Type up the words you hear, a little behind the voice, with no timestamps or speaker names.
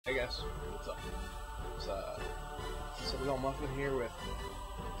Hey guys, what's up? It's Citadel Muffin here with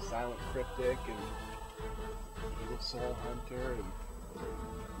Silent Cryptic and Evil Soul Hunter and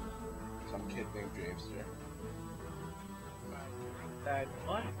some kid named Jamester.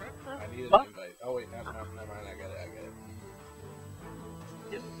 What? I need an invite. Oh wait, never mind, I get it.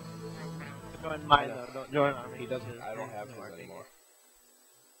 Yes. Join mine though, don't join on me. He doesn't, I don't have his anymore.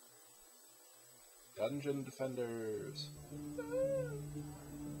 Dungeon Defenders.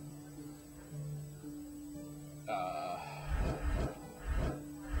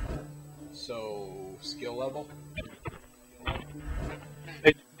 So, skill level?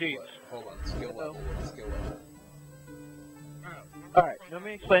 Hold on, skill level, what skill level? Alright, let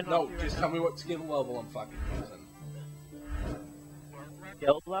me explain. No, just tell me what skill level I'm fucking using.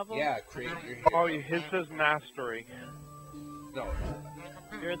 Guild level? Yeah, create your hero. Oh, his says mastery. No.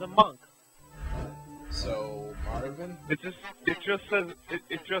 You're the monk. So, Marvin? It just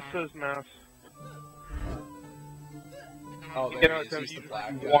says mass. Oh, You there know, he is, so he's the you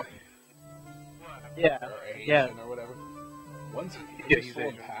black guy. walk- Yeah. Or Asian Yeah. or whatever. Once Yeah, a he's full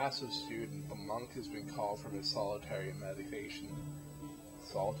Asian. passive student, the monk has been called from his solitary meditation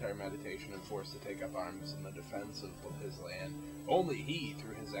and forced to take up arms in the defense of his land. Only he,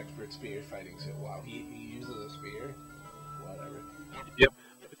 through his expert spear fighting skill. Wow, he uses a spear? Whatever. Yep.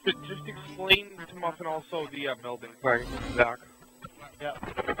 Just explain to Muffin also the building thing, Zach. Yep.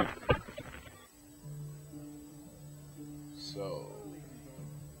 So...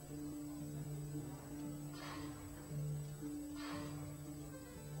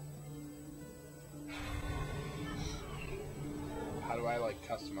 how do I, like,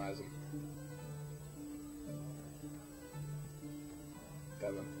 customize them?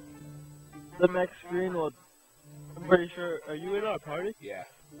 Devin? The next screen will. I'm pretty sure. Are you in our party? Yeah.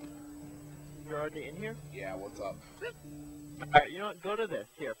 You're already in here? Yeah, what's up? Alright, you know what? Go to this.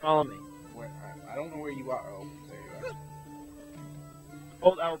 Here, follow me. Where, I don't know where you are. Oh, there you are.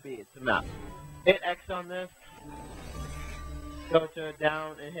 Hold LB, it's a map. Hit X on this. Go to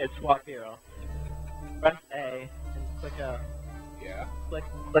down and hit swap hero. Press A and click a. Yeah. Click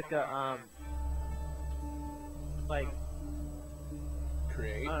a, like,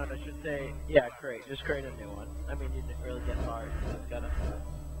 Create. I don't know, I should say, yeah, create. Just create a new one. I mean, you didn't really get far. You just gotta.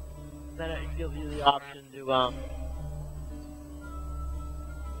 Then it gives you the option to,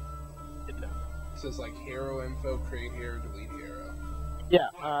 It says, like, hero info, create hero, delete hero.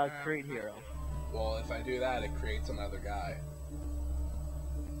 yeah, create hero. Well, if I do that, it creates another guy.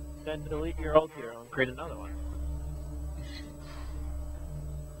 Then delete your old hero and create another one.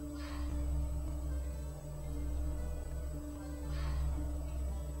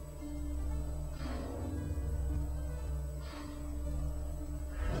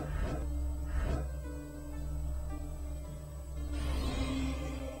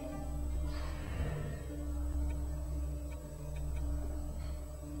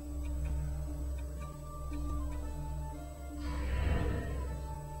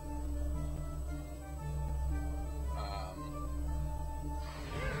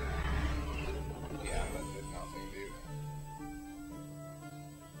 Yeah, that did nothing, dude.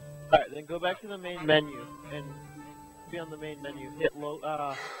 Alright, then go back to the main menu and be on the main menu. Hit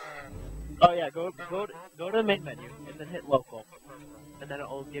oh yeah, go to the main menu and then hit local, and then it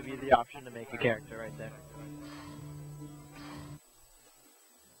will give you the option to make a character right there.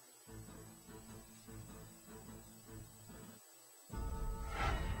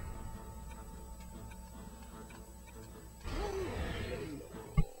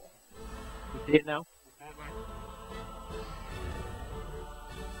 You see it now?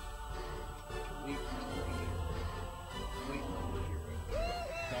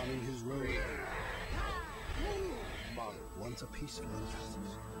 Following his road. Monk. Once a peaceful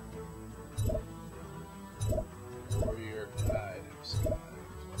injustice. Warrior Tide of Sky.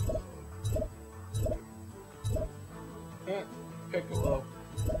 Piccolo.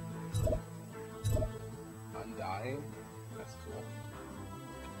 Undying? That's cool.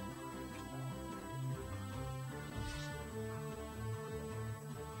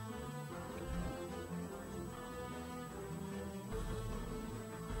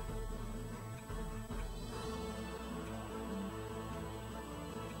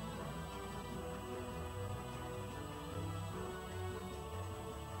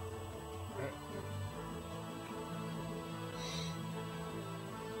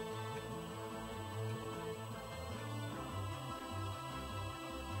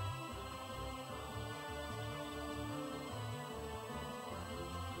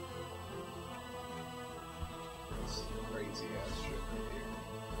 Crazy ass shit right here.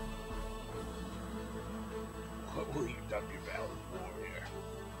 What will you done, your valid warrior?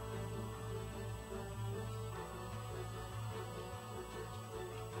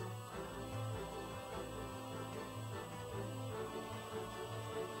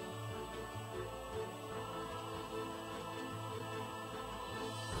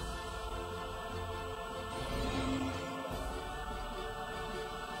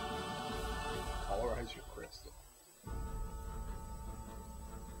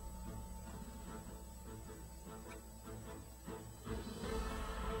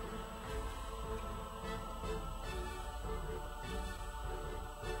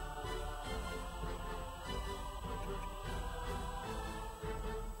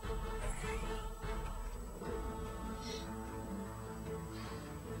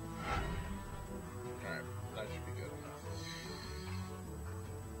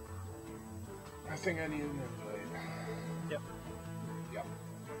 everything I need in Invite. Yep. Yep.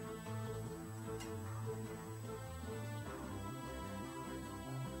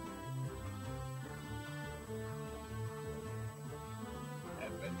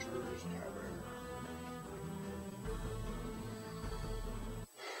 Adventurers Tavern.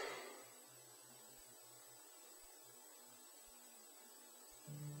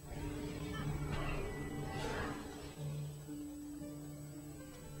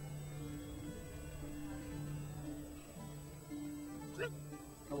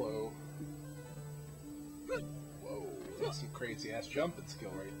 Hello. Whoa, that's some crazy ass jumping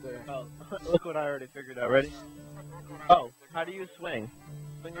skill right there. Oh, look what I already figured out. Ready? Oh, how do you swing?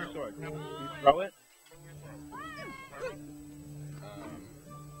 Swing your sword. You throw it?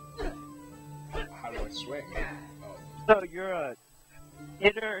 How do I swing? Oh, So you're a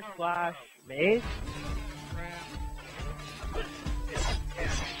hitter slash mage?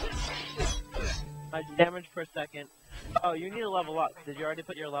 My damage per second. Oh, you need to level up. Did you already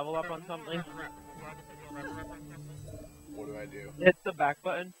put your level up on something? what do I do? Hit the back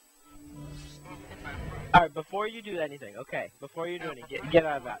button. Alright, before you do anything, okay, before you do anything, get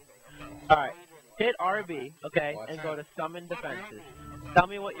out of that. Alright, hit RB, okay, What? and go to summon defenses. Tell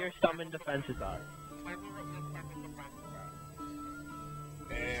me what your summon defenses are.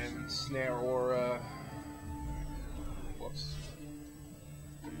 And snare aura. Whoops.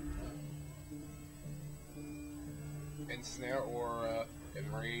 Ensnare aura,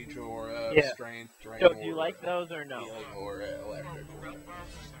 enrage aura, Yeah. strength, drain So aura, do you like those or no? healing aura, electric aura.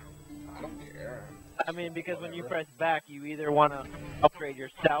 I don't care. I mean, because when you Whatever. press back, you either want to upgrade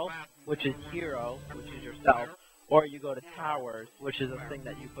yourself, which is hero, which is yourself, or you go to towers, which is a thing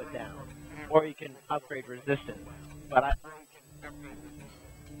that you put down. Or you can upgrade resistance. But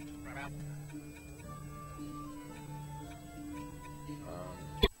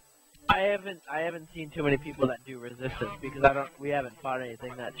I haven't seen too many people that do resistance because we haven't fought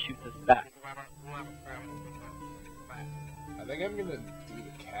anything that shoots us back. I think I'm gonna do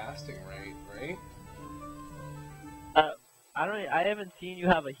the casting right? I haven't seen you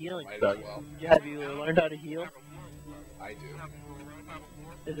have a healing Might spell. as well. Have you learned how to heal? I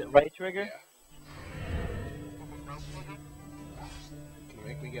do. Is it right trigger? Yeah. Can you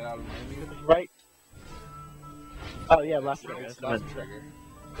make me get out of the menu? It's right. Oh yeah, left trigger. It's that's what I left meant. trigger.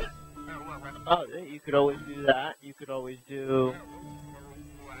 Oh, you could always do that. You could always do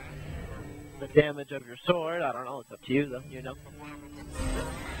the damage of your sword. I don't know. It's up to you, though. You know.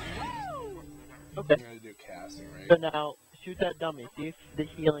 Okay. I'm gonna do casting So right. now, shoot that dummy. See if the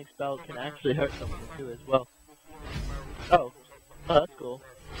healing spell can actually hurt someone too, as well. Oh, that's cool.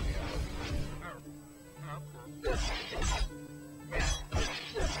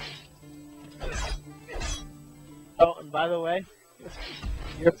 Oh, and by the way,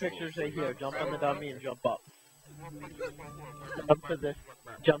 your pictures right here. Jump on the dummy and jump up. Jump to this.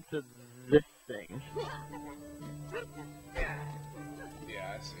 Jump to this thing.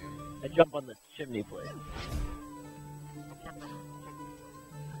 Yeah, I see him. And jump on the chimney plate.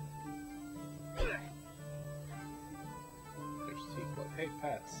 There's T-Club. Hey,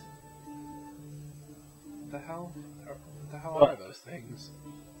 pets. What the hell? What the hell What? are those things?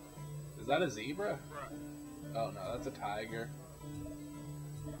 Is that a zebra? Oh no, that's a tiger.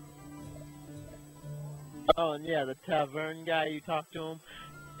 Oh, and yeah, the tavern guy, you talk to him,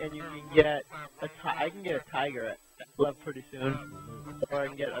 and you can get I can get a tiger at level pretty soon, or I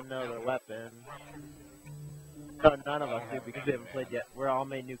can get another weapon. No, none of us do because we haven't played yet. We're all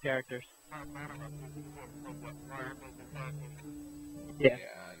made new characters. Yeah.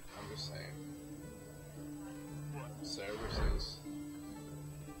 I'm just saying. Services.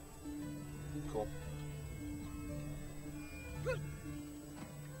 Cool.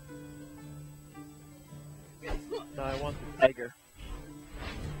 No, I want the tiger.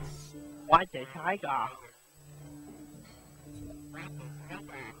 Want the tiger?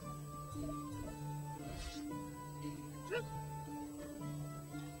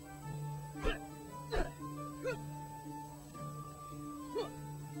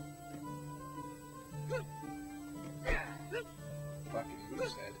 Fucking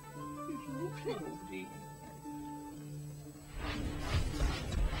Moosehead.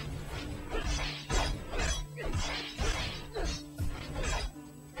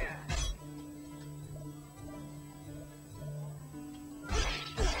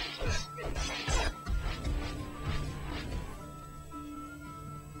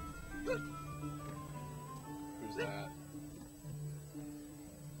 Who's that?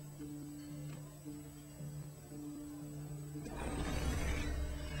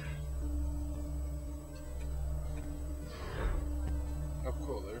 Oh,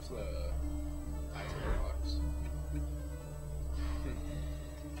 cool. There's the bucks.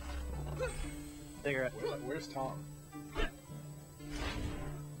 Cigarette. Where's Tom?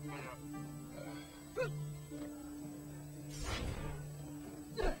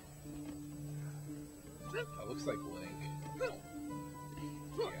 That looks like Link.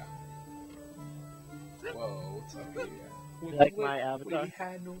 Yeah. Whoa, what's up here? You like my avatar? What are you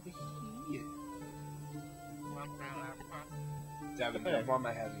hiding over here? Devin, jump on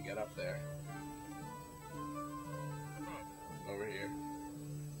my head and get up there. Over here.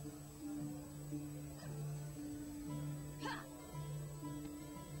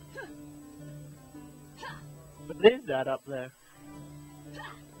 What is that up there?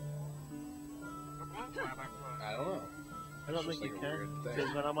 I don't know. I don't It's think you just like a can. weird thing.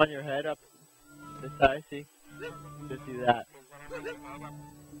 Because when I'm on your head up this side, see? Just do that.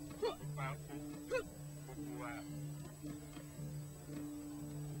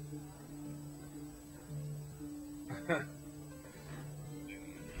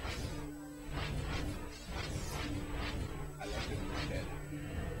 I left it in my head.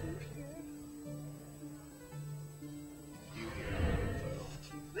 You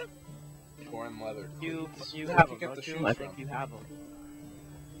hear it, torn leather. You cleats. you Where'd have them, get don't the you? shoes I think from? you have them.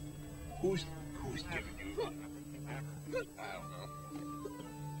 Who's giving you? I don't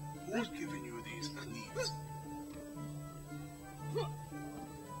know. Who's giving you these cleats?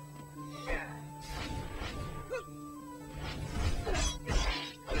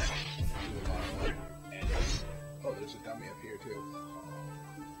 Oh, there's a dummy up here too.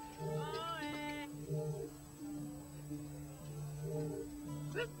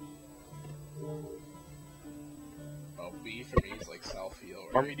 Oh, B for me is like self-heal.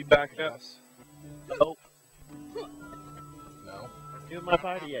 Want me to back up? Yes. Oh, No? you in my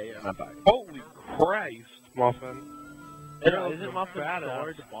party? Yeah, you're in my party. Holy Christ, Muffin. No, isn't Muffin badass.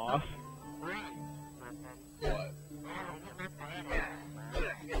 sword the boss? What?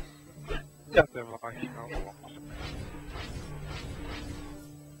 Got them like, Tom,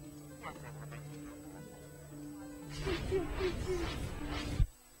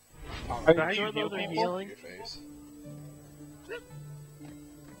 Are can you I sure heal those are people? healing? Your face.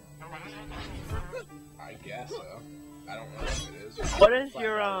 I guess so. I don't know if it is. What is Find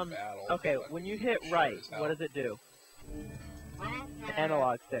your out in battle, Okay, but when you hit sure right, as hell. what does it do?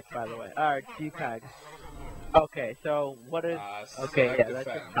 Analog stick, by the way. Alright, D-pad. Okay, so what is? Okay, select yeah, that's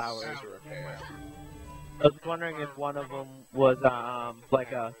your defense, power. scissor repair. I was wondering if one of them was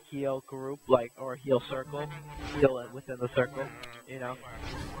like a heal group, like or heal circle, heal it within the circle, you know.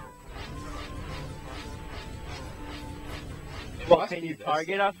 It Well, must can be you this target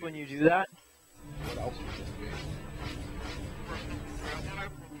thing, us dude. when you do that? What else would this be?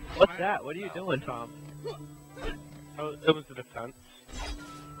 What's that? What are you doing, Tom? Oh, it was a defense.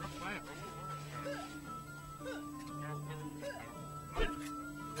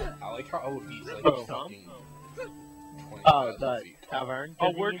 I like how he's like Oh, fucking 20,000 Oh, the feet tall. tavern. Oh,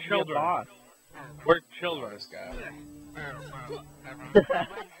 Does he we're need to be a children. boss? We're Oh, children. this guy.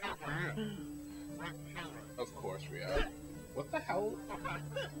 Of course we are. What the hell?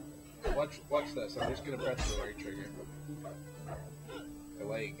 Watch this. I'm just gonna press the right trigger. The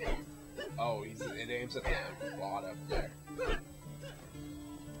leg. Oh, it aims at the bot up there.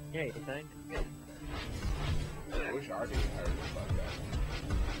 Yeah, you think? I wish Artie heard the fuck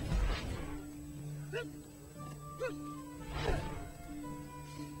that.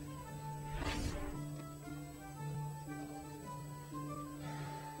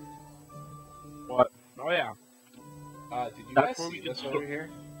 What? Oh yeah. Did you That's guys where we see can this start. over here?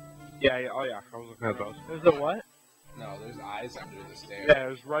 Yeah, yeah, oh yeah. I was looking at those. There's a what? No, there's eyes under the stairs. Yeah, it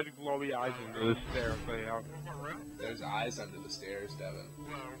was right below the eyes into the stairs. Yeah. There's eyes under the stairs, Devin.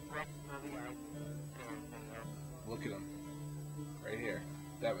 Look at him. Right here.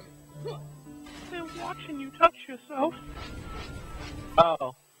 Devin. They're watching you touch yourself.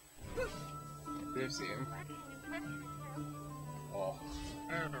 Oh. Do you see him? Oh.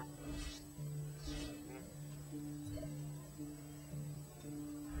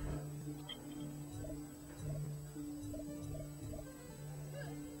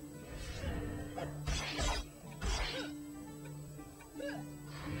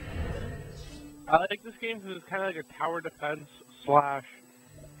 I like this game because it's kind of like a tower defense slash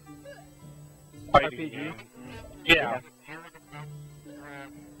fighting RPG? game. Yeah.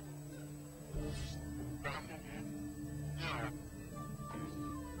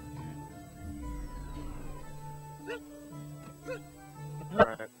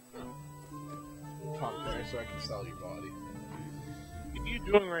 Alright. Talk to me so I can sell your body. What are you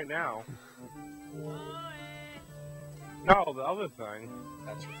doing right now? No, the other thing.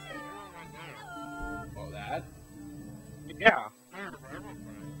 That's repair. Oh, that? Yeah.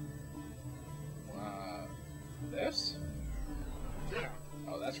 This?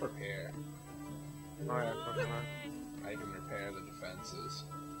 Oh, that's repair. Oh yeah, something I can repair the defenses.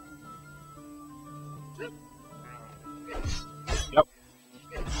 Yep.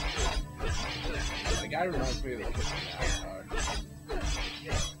 The guy reminds me of the kid from Avatar.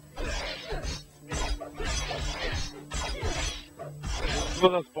 One of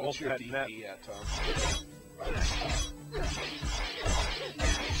those What's balls your head net. DP at, Tom?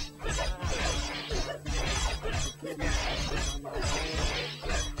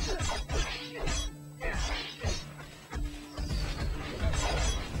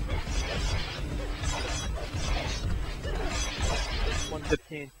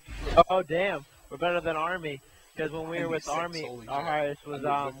 Oh damn, we're better than Army. Because when we were with 96, Army, holy our shit. highest was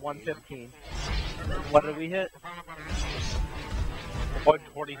 115. 115. What did we hit?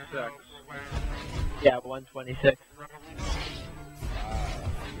 126. Yeah, 126.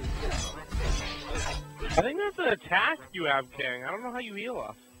 I think that's an attack you have, King. I don't know how you heal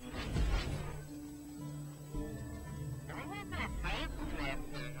us.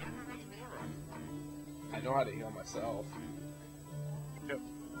 I know how to heal myself. Yep.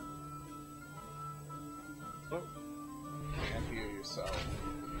 Oh. You can't heal yourself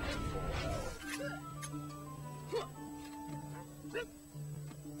when you have full health.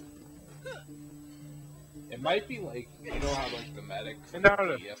 It might be like, you know how like the medic from I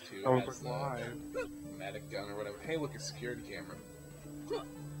noticed. TF2 I was has like, why? the medic gun or whatever. Hey, look, a security camera. Yep.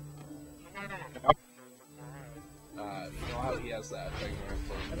 You know how he has that thing where it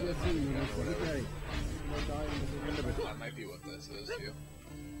floats Have the you seen gun me? or whatever? Okay. I'll die in the end of it. That might be what this is too.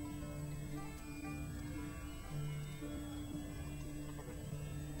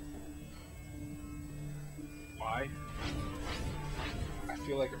 Why? I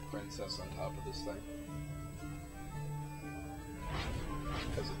feel like a princess on top of this thing.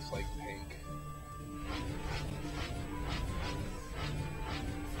 Because it's like pink.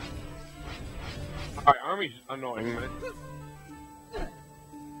 Alright, Army's annoying me.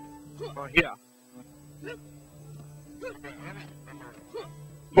 Oh, yeah.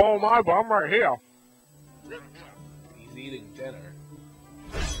 Oh my, but I'm right here. He's eating dinner.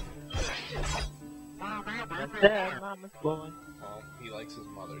 That's it, mama's boy. Well, he likes his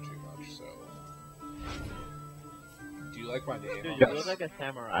mother too much, so... Do you like my name Dude, on you this? look like a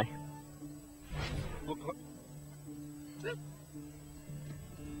samurai. Look,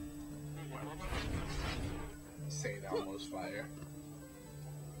 St. Elmo's Fire.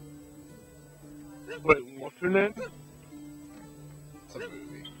 wait, what's her name? It's a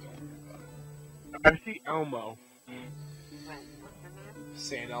movie. Don't worry about it. I see Elmo.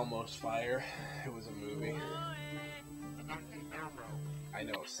 St. Elmo's Fire. It was a movie. I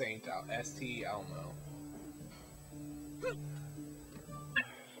know, Saint S-T Elmo.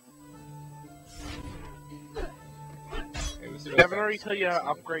 It was Did Devin already tell you how to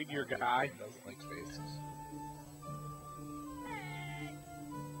upgrade your guy? He doesn't like spaces.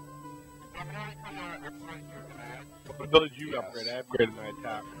 What ability did you Yes. upgrade? I upgraded my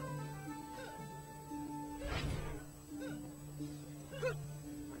attack.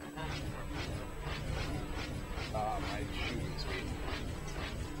 My shooting speed.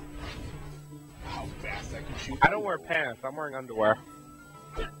 How fast I can shoot. I don't wear pants, I'm wearing underwear.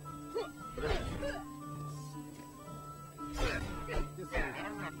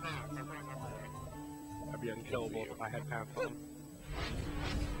 I'd be unkillable if I had pants on.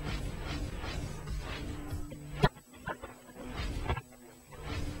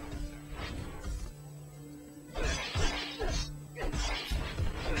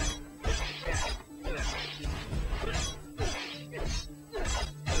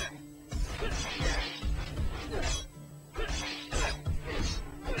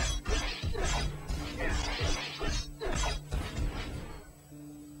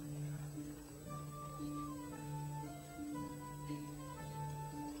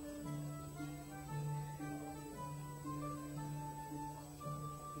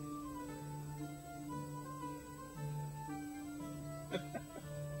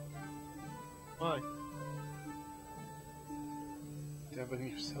 Why? Devin,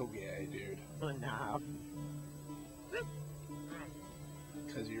 you're so gay, dude. Oh, nah.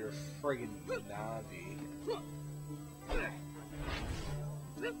 Because you're a friggin' Navi.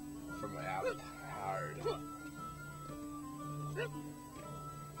 From Avatar.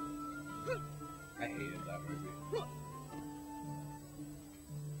 I hated that movie.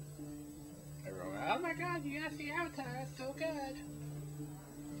 Everyone, oh my god, you gotta see Avatar, it's so good.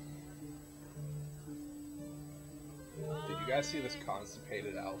 Did you guys see this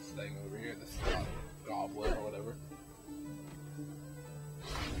constipated elf thing over here? This goblin or whatever.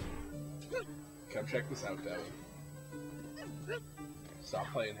 Come check this out, Devin. Stop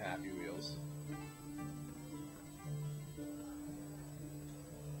playing Happy Wheels.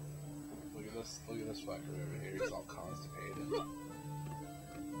 Look at this fucker over here. He's all constipated.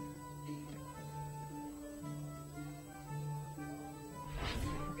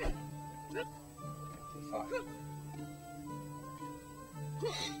 Fuck.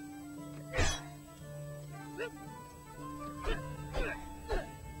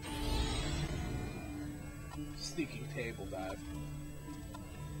 Sneaking table dive.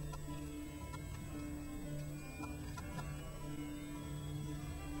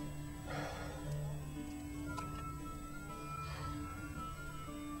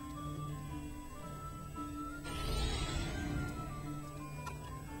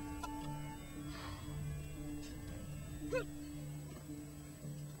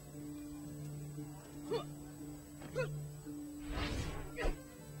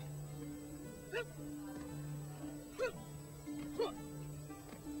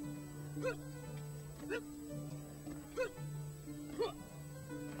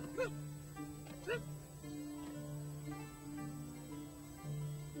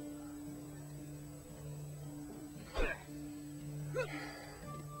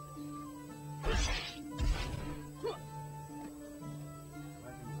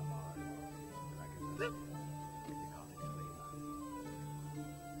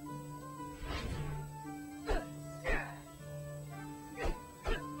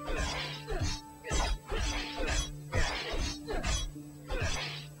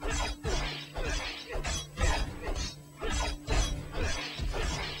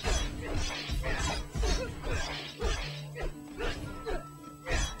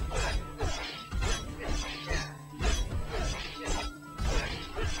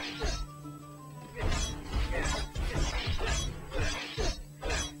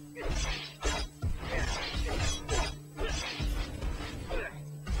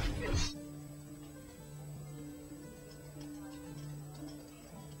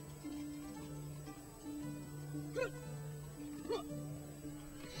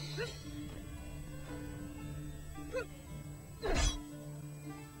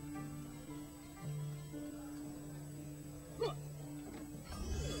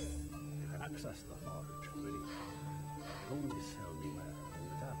 Access the forage pretty well. Only sell me where in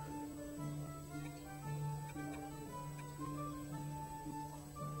the tavern.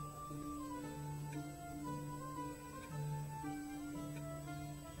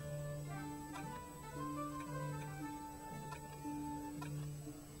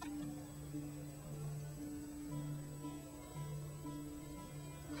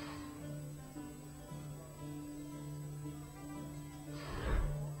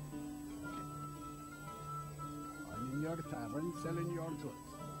 Your tavern selling your goods.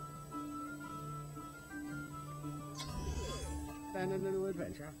 Then a little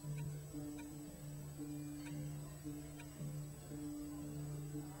adventure.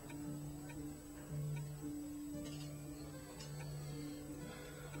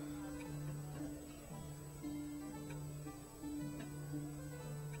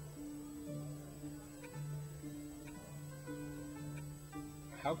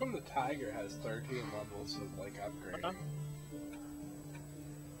 How come the tiger has 13 levels of, like, upgrading?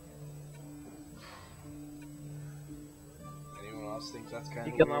 Anyone else think that's kind of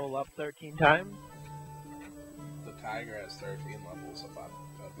You weird? can level up 13 times? The tiger has 13 levels of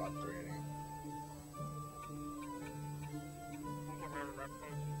upgrading.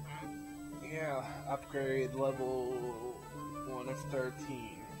 Yeah, upgrade level 1 of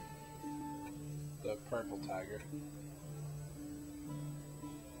 13. The purple tiger.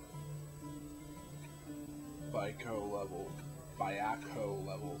 Byaco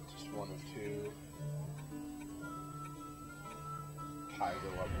level, just 1 of 2. Tiger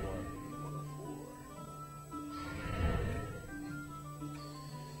level 1 of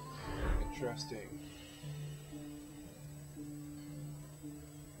 4. Interesting.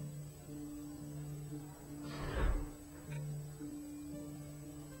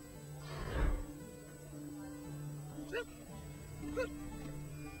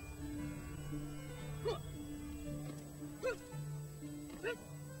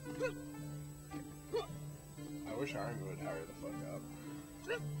 I wish Army would hurry the fuck up.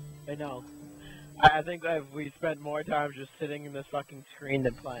 I know. I think we spent more time just sitting in this fucking screen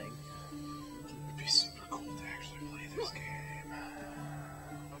than playing. It'd be super cool to actually play this game.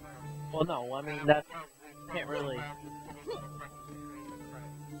 Well, no, I mean, that can't really... Yeah.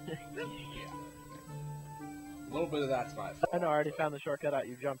 A little bit of that's my fault. I know, I already found the shortcut out.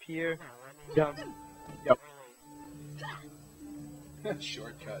 You jump here, jump Yep.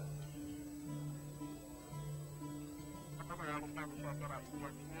 Shortcut.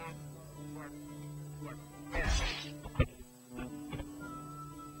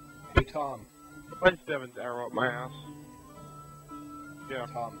 Hey Tom. When's Devin's arrow up my ass? Yeah.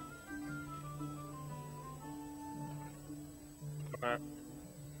 Tom. Okay.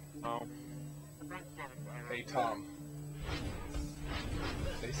 Oh. Hey Tom.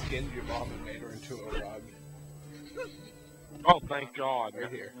 They skinned your mom and made her into a rug. Oh, thank God.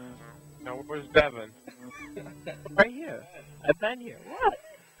 Right here. Now, where's Devin? Right here. I've been here. What?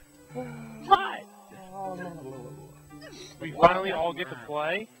 What? We finally all get to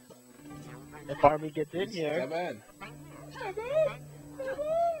play? If Army gets in here. Come in.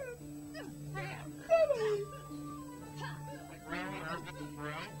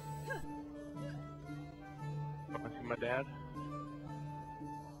 I see my dad.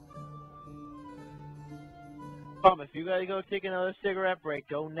 Tom, if you gotta go take another cigarette break,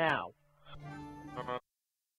 go now.